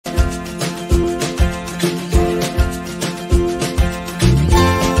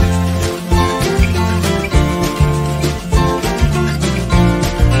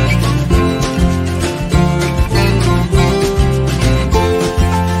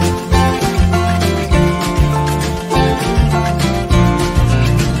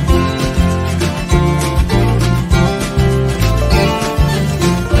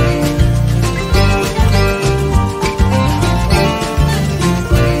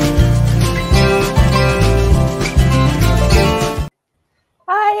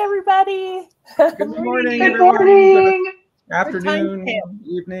Good morning, Good everyone. morning. Afternoon,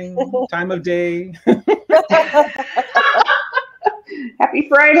 evening, time of day. Happy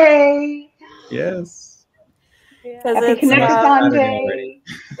Friday. Yes. Happy Connect-a-Thon Day.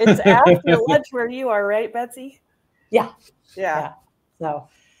 It's after lunch where you are, right, Betsy? Yeah. Yeah. So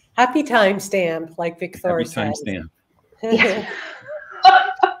happy timestamp, like Victoria Happy says. timestamp. Yeah.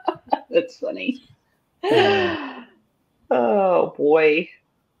 That's funny. Oh boy.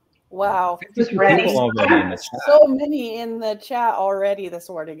 Wow. Just ready. People already in the chat. So many in the chat already this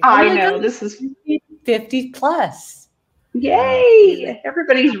morning. I know. This is 50 plus. yay.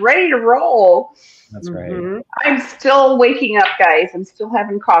 Everybody's ready to roll. That's right. I'm still waking up, guys. I'm still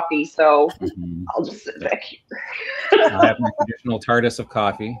having coffee, so I'll just sit back here. I have my traditional TARDIS of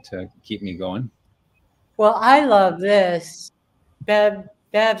coffee to keep me going. Well, I love this. Bev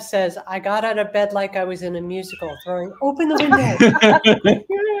says, I got out of bed like I was in a musical, throwing open the window.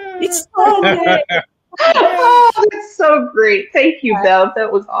 It's Sunday. Oh, that's so great. Thank you, Bev.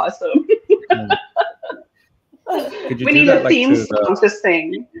 That was awesome. We need a theme song to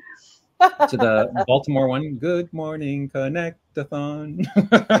sing. To the Baltimore one. Good morning, Connect-a-Thon.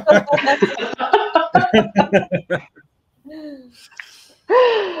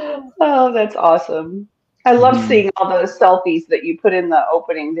 Oh, that's awesome. I love seeing all those selfies that you put in the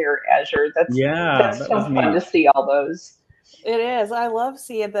opening there, Azure. That's so fun to see all those. It is. I love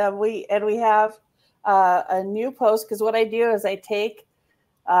seeing them. We have a new post, because what I do is I take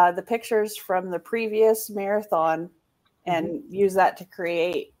the pictures from the previous marathon and use that to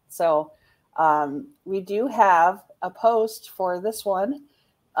create. So we do have a post for this one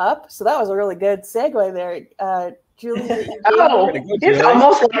up. So that was a really good segue there, Julie. It's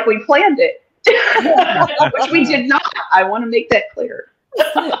almost like we planned it, which we did not. I want to make that clear.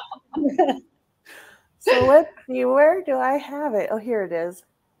 So let's see, where do I have it? Oh, here it is.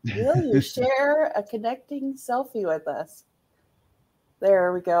 Will you share a connecting selfie with us?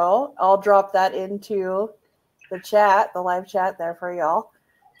 There we go. I'll drop that into the chat, the live chat there for y'all.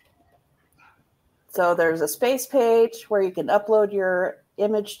 So there's a space page where you can upload your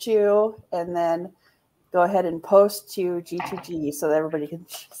image to, and then go ahead and post to G2G so that everybody can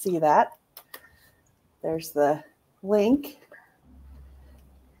see that. There's the link.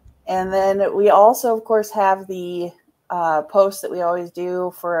 And then we also, of course, have the post that we always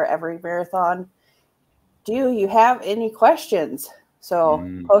do for every marathon. Do you have any questions? So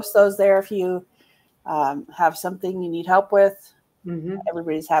post those there if you have something you need help with.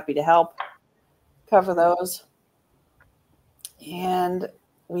 Everybody's happy to help cover those. And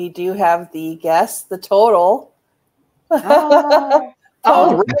we do have the guess, the total.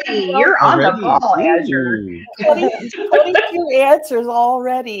 Already, you're on the ball, Azure. 22 answers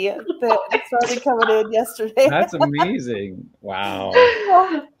already that started coming in yesterday. That's amazing. Wow.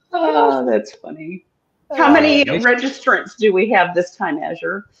 Oh, that's funny. How many registrants do we have this time,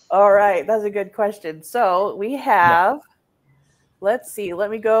 Azure? All right, that's a good question. So we have, let's see,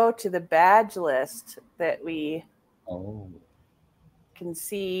 let me go to the badge list that we can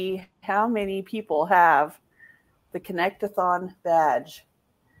see how many people have the Connect-a-Thon badge.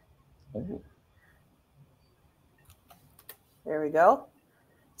 There we go.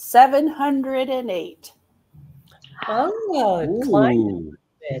 708. Oh,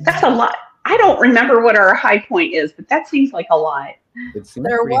 that's a lot. I don't remember what our high point is, but that seems like a lot.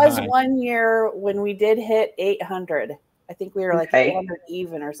 There was one year when we did hit 800. I think we were like 800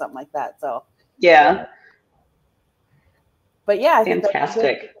 even or something like that. So yeah. But yeah, I think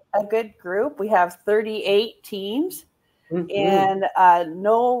fantastic. That's a good group. We have 38 teams, and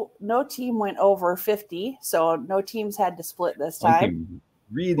no team went over 50, so no teams had to split this time.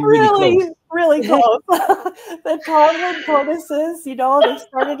 Really close. The Toddler tortoises, they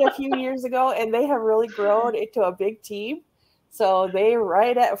started a few years ago, and they have really grown into a big team. So they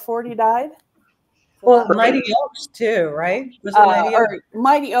right at 49. Well, Mighty Oaks too, right? Was it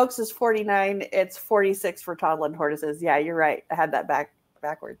Mighty Oaks is 49. It's 46 for Toddler tortoises. Yeah, you're right. I had that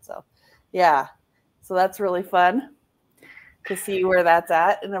backwards. So, yeah. So that's really fun to see where that's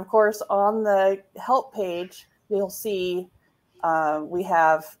at. And of course, on the help page, you'll see we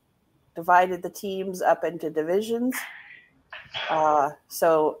have divided the teams up into divisions.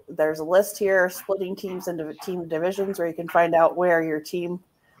 So there's a list here splitting teams into team divisions where you can find out where your team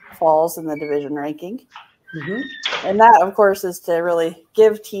falls in the division ranking. And that, of course, is to really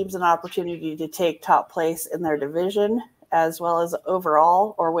give teams an opportunity to take top place in their division as well as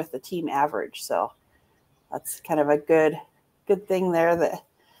overall or with the team average. So that's kind of a good thing there that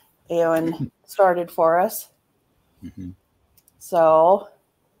Aowen started for us. So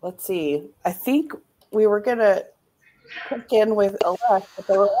let's see. I think we were going to check in with Alex, but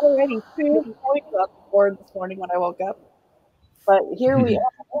there were already 2 points on the board this morning when I woke up. But here we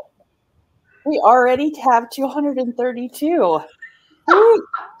are. We already have 232.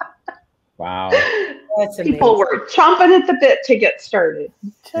 Wow. That's amazing. People were chomping at the bit to get started.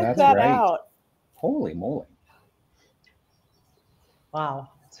 Check that out. Holy moly. Wow.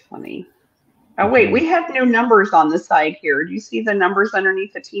 That's funny. Oh, wait, we have new numbers on the side here. Do you see the numbers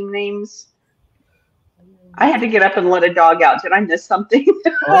underneath the team names? I had to get up and let a dog out. Did I miss something?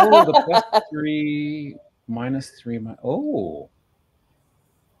 Oh, the +3, -3. Oh.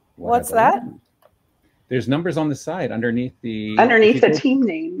 What's that? There's numbers on the side underneath the team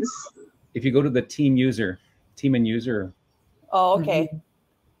names. If you go to the team and user. Oh, okay.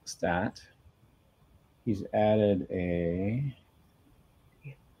 Stat, he's added a.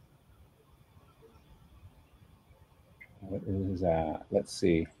 What is that? Let's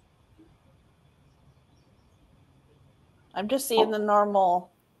see. I'm just seeing the normal.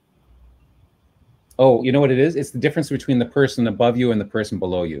 Oh, you know what it is? It's the difference between the person above you and the person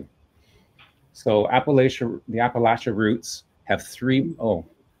below you. So the Appalachia roots have 3. Oh,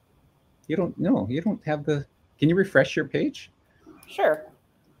 you don't have the. Can you refresh your page? Sure.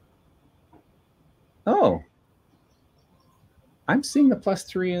 Oh, I'm seeing the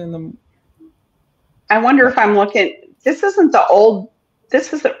 +3 in them. I wonder if I'm looking. This isn't the old.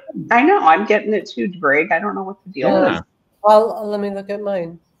 This is. I know. I'm getting it too, Greg. I don't know what the deal is. Well, let me look at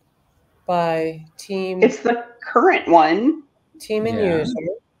mine. By team. It's the current one. Team and user.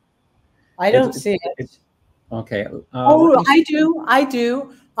 I don't see it. Okay. Oh, I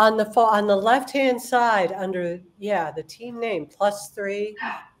do. On the left-hand side, under the team name +3.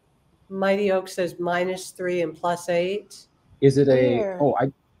 Mighty Oak says -3 and +8. Is it a? Oh,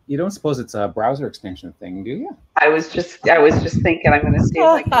 you don't suppose it's a browser extension thing, do you? I was just thinking I'm going to see if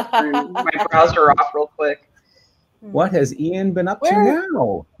I can turn my browser off real quick. What has Ian been up to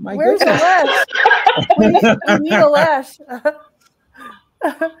now? My Where's goodness. we need a lash.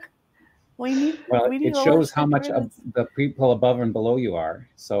 It shows how much of the people above and below you are.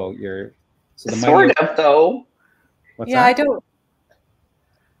 So you're the sort of though. What's that? I don't.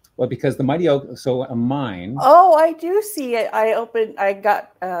 Well, because the Mighty Oak, so mine. Oh, I do see it. I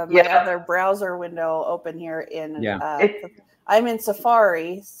got my other browser window open here in. I'm in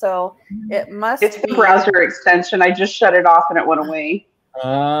Safari, so it must. It's the browser extension. I just shut it off and it went away.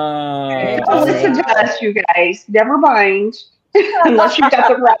 Don't listen to us, you guys. Never mind. Unless you've got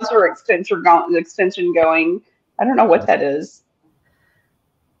the browser extension going. I don't know what that is.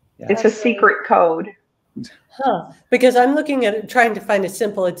 Yeah. It's a secret code. Huh. Because I'm looking at it, trying to find a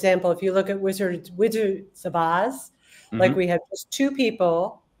simple example. If you look at Wizards of Oz, like we have just 2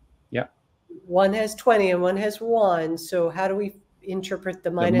 people. Yeah. One has 20 and one has 1. So how do we interpret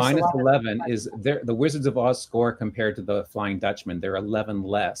the -11 is the Wizards of Oz score compared to the Flying Dutchman? They're 11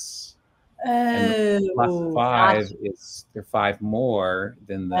 less. Oh, and the +5 is they're 5 more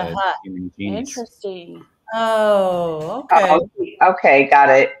than the Human Genius. Interesting. Oh, okay. Okay, got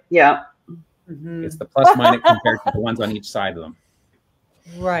it. Yeah. It's the ± compared to the ones on each side of them.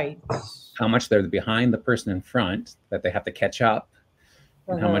 Right. How much they're behind the person in front that they have to catch up,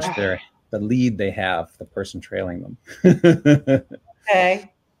 and how much they're the lead they have, the person trailing them.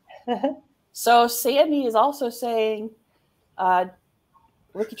 Okay. So Sandy is also saying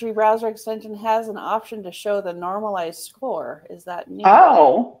WikiTree browser extension has an option to show the normalized score. Is that new?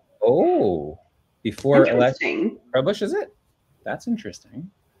 Oh. Before election publishes it? That's interesting.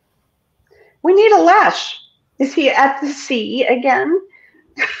 We need a lash. Is he at the sea again?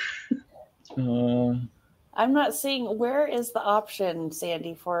 I'm not seeing. Where is the option,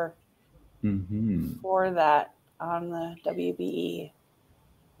 Sandy, for that on the WBE?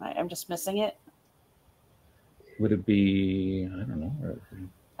 I'm just missing it. Would it be? I don't know.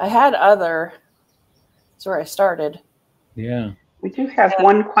 I had other. That's where I started. Yeah. We do have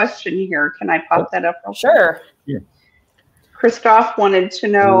one question here. Can I pop that up? Sure. Yeah. Christoph wanted to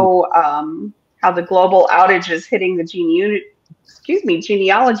know how the global outage is hitting the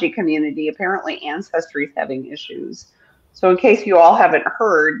genealogy community. Apparently, Ancestry is having issues. So in case you all haven't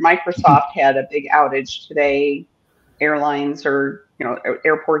heard, Microsoft had a big outage today. Airlines or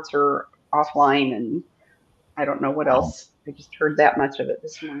airports are offline, and I don't know what else. I just heard that much of it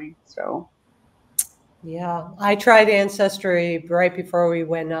this morning. So. Yeah, I tried Ancestry right before we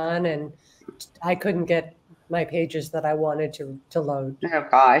went on, and I couldn't get my pages that I wanted to load. Oh,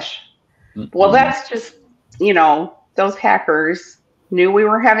 gosh. Well, that's just, those hackers knew we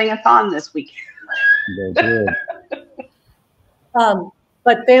were having a thon this week. They did.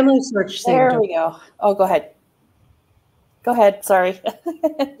 But Family Search. There we go. Oh, go ahead. Go ahead. Sorry.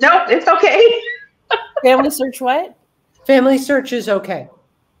 No, it's okay. Family Search what? Family search is okay,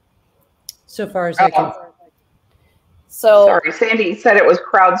 so far as I can. So Sorry, Sandy said it was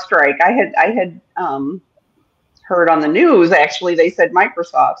CrowdStrike. I had heard on the news, actually, they said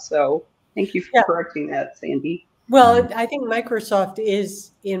Microsoft. So thank you for correcting that, Sandy. Well, I think Microsoft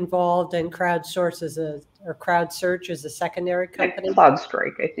is involved in CrowdSearch as a secondary company.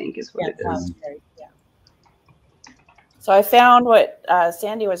 CloudStrike, I think, is what it is. Yeah. So I found what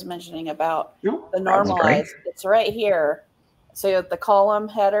Sandy was mentioning about the normalized. It's right here. So you have the column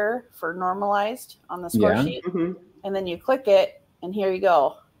header for normalized on the score sheet. Mm-hmm. And then you click it, and here you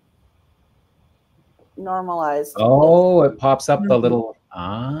go. Normalized. Oh, it pops up the little,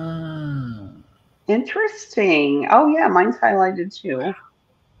 Interesting. Oh, yeah, mine's highlighted too.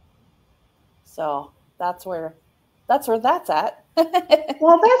 So that's where that's at.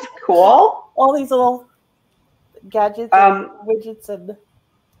 Well, that's cool. All these little gadgets and widgets and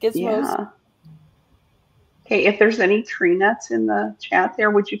gizmos. Yeah. Okay, if there's any tree nuts in the chat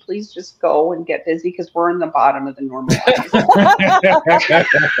there, would you please just go and get busy because we're in the bottom of the normalized.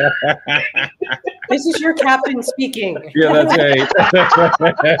 This is your captain speaking. Yeah, that's right.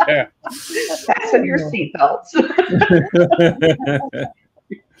 Fasten your seatbelts.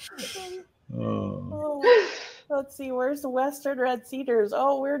 Oh, let's see, where's the Western Red Cedars?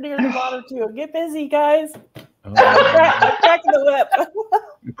 Oh, we're near the bottom too. Get busy, guys. I'm cracking the whip.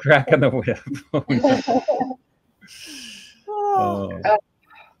 Cracking the whip.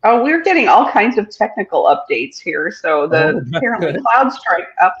 Oh, we're getting all kinds of technical updates here. So apparently CloudStrike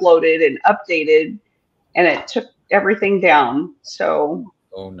uploaded and updated, and it took everything down. So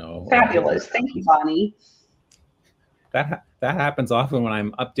fabulous! Thank you, Bonnie. That happens often when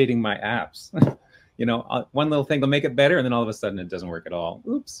I'm updating my apps. You know, one little thing will make it better, and then all of a sudden it doesn't work at all.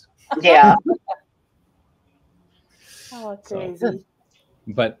 Oops. Yeah. Oh, crazy.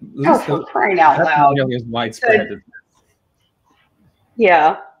 But for crying out loud, really is widespread.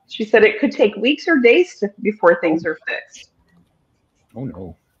 Yeah, she said it could take weeks or days before things are fixed. Oh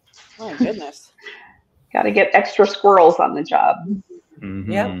no! Oh my goodness! Got to get extra squirrels on the job.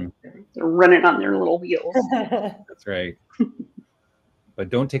 Mm-hmm. Yep, they're running on their little wheels. That's right. But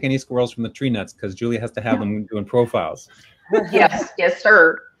don't take any squirrels from the tree nuts because Julie has to have them doing profiles. Yes,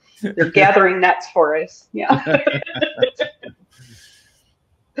 sir. They're gathering nuts for us. Yeah.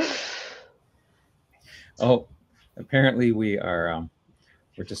 Oh, apparently we're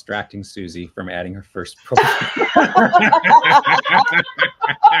distracting Susie from adding her first profile.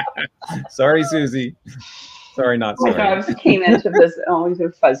 Sorry, Susie. Sorry, not sorry. My dogs came into this. Oh,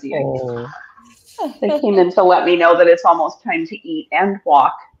 they're fuzzy. Oh. They came in to let me know that it's almost time to eat and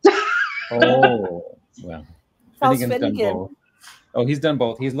walk. Oh, well. How's Finnegan's done Finnegan? both. Oh, he's done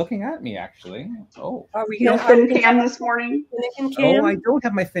both. He's looking at me, actually. Oh. Are we No fin cam this morning? Oh, I don't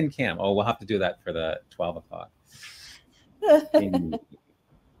have my fin cam. Oh, we'll have to do that for the 12 o'clock.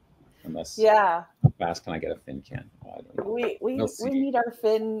 Unless, how fast can I get a fin cam? Oh, I don't know. We need our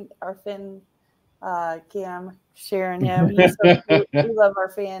fin cam sharing him. He's so cute. We love our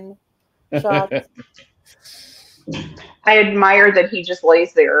fin shots. I admire that he just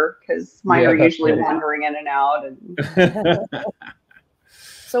lays there because mine are usually wandering in and out. And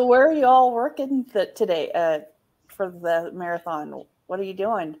so where are you all working today for the marathon? What are you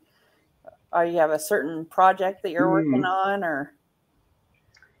doing? Are you have a certain project that you're working on, or?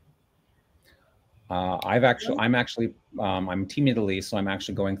 I'm Team Italy, so I'm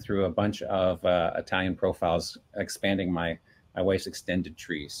actually going through a bunch of Italian profiles, expanding my wife's extended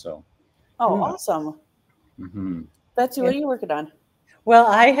tree. So. Oh, awesome. Mm-hmm. Betsy, what are you working on? Well,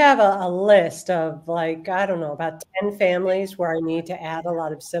 I have a list of about 10 families where I need to add a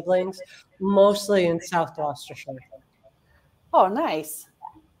lot of siblings, mostly in South Gloucestershire. Oh, nice.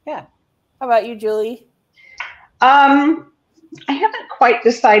 Yeah. How about you, Julie? I haven't quite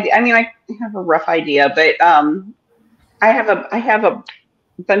decided. I mean, I have a rough idea, but I have a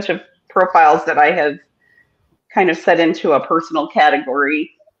bunch of profiles that I have kind of set into a personal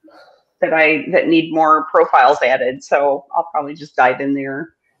category that need more profiles added. So I'll probably just dive in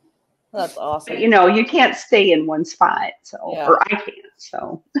there. That's awesome. But, you can't stay in one spot, or I can't.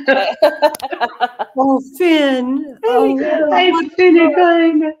 So. Oh, Finn! Hi,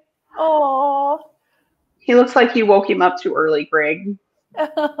 Finnegan. Oh. He looks like you woke him up too early, Greg.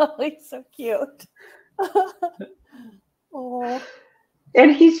 Oh, he's so cute. Oh.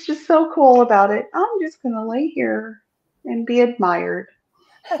 And he's just so cool about it. I'm just gonna lay here and be admired.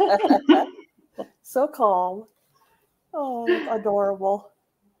 So calm. Oh, adorable.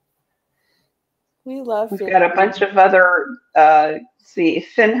 We love We've got a bunch of other Finn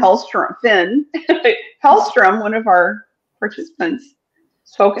Hellstrom, one of our participants,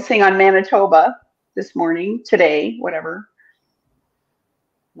 is focusing on Manitoba. this morning, today, whatever.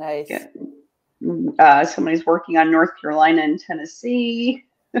 Nice. Yeah. Somebody's working on North Carolina and Tennessee.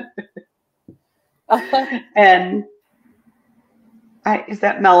 And is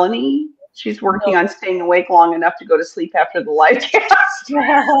that Melanie? She's working on staying awake long enough to go to sleep after the live cast.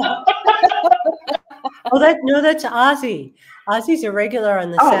 Oh, that's Ozzy. Ozzy's a regular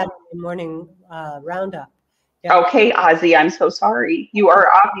on the Saturday morning roundup. Yeah. Okay, Ozzy, I'm so sorry. You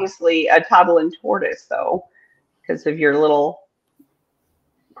are obviously a toddling tortoise, though, because of your little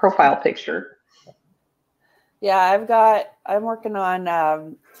profile picture. Yeah, I'm working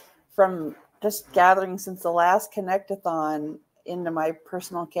on from just gathering since the last Connect-a-Thon into my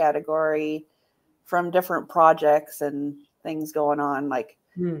personal category from different projects and things going on, like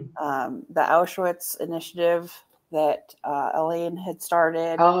the Auschwitz initiative that Elaine had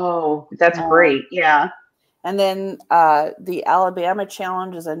started. Oh, that's great. Yeah. And then the Alabama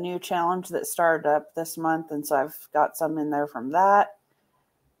challenge is a new challenge that started up this month. And so I've got some in there from that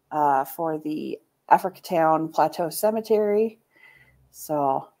for the Africatown Plateau Cemetery.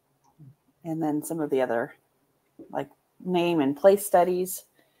 So, and then some of the other like name and place studies.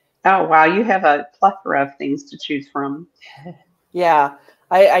 Oh, wow. You have a plethora of things to choose from. Yeah.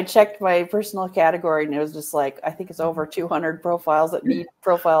 I checked my personal category and it was just like, I think it's over 200 profiles that need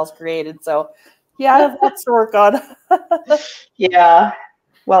profiles created. So yeah, I have lots to work on. Yeah.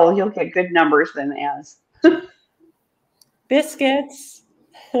 Well, you'll get good numbers then, as biscuits.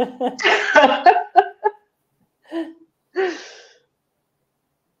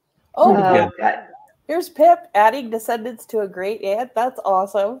 Here's Pip adding descendants to a great aunt. That's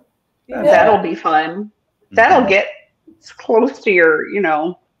awesome. Yeah. That'll be fun. That'll get close to your,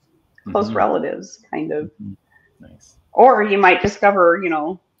 close relatives, kind of. Nice. Or you might discover,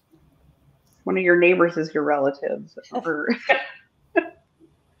 one of your neighbors is your relatives. Or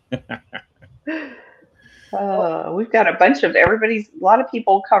we've got a lot of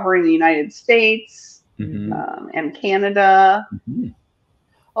people covering the United States and Canada.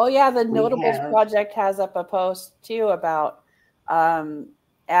 Oh yeah, the Notables Project has up a post too about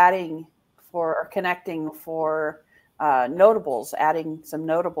adding for or connecting for notables, adding some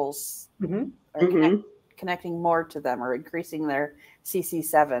notables, or connecting more to them or increasing their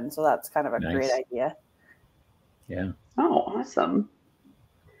CC7. So that's kind of a great idea. Yeah. Oh, awesome.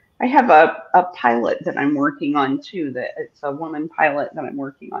 I have a pilot that I'm working on too. That it's a woman pilot that I'm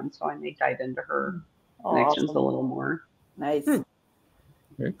working on, so I may dive into her connections a little more. Nice.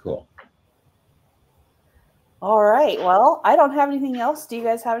 Very cool. All right. Well, I don't have anything else. Do you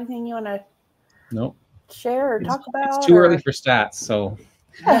guys have anything you want to share or talk about? It's too early for stats, so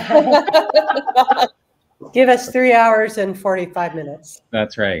give us 3 hours and 45 minutes.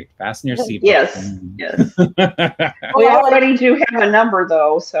 That's right. Fasten your seatbelt. Yes. Yes. We already do have a number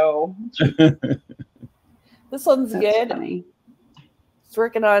though, so this one's good. Funny. It's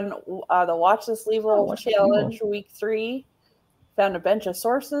working on the Watch This Leave Little Challenge week 3. Found a bunch of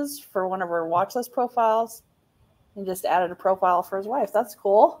sources for one of our watch list profiles and just added a profile for his wife. That's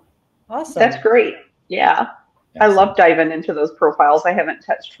cool. Awesome. That's great. Yeah. I love diving into those profiles. I haven't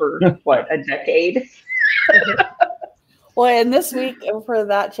touched for a decade. Well, and this week for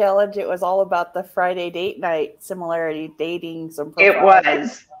that challenge, it was all about the Friday date night similarity dating some profiles. It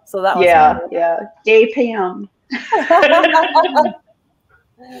was. So that was yeah. Gay Pam.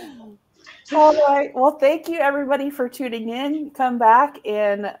 All right. Well, thank you everybody for tuning in. Come back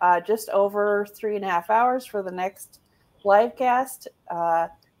in just over 3.5 hours for the next live cast. I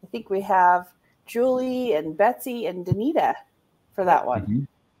think we have Julie and Betsy and Danita for that one.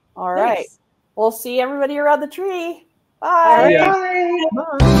 All right. We'll see everybody around the tree. Bye.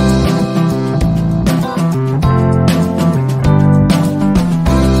 Bye. Bye.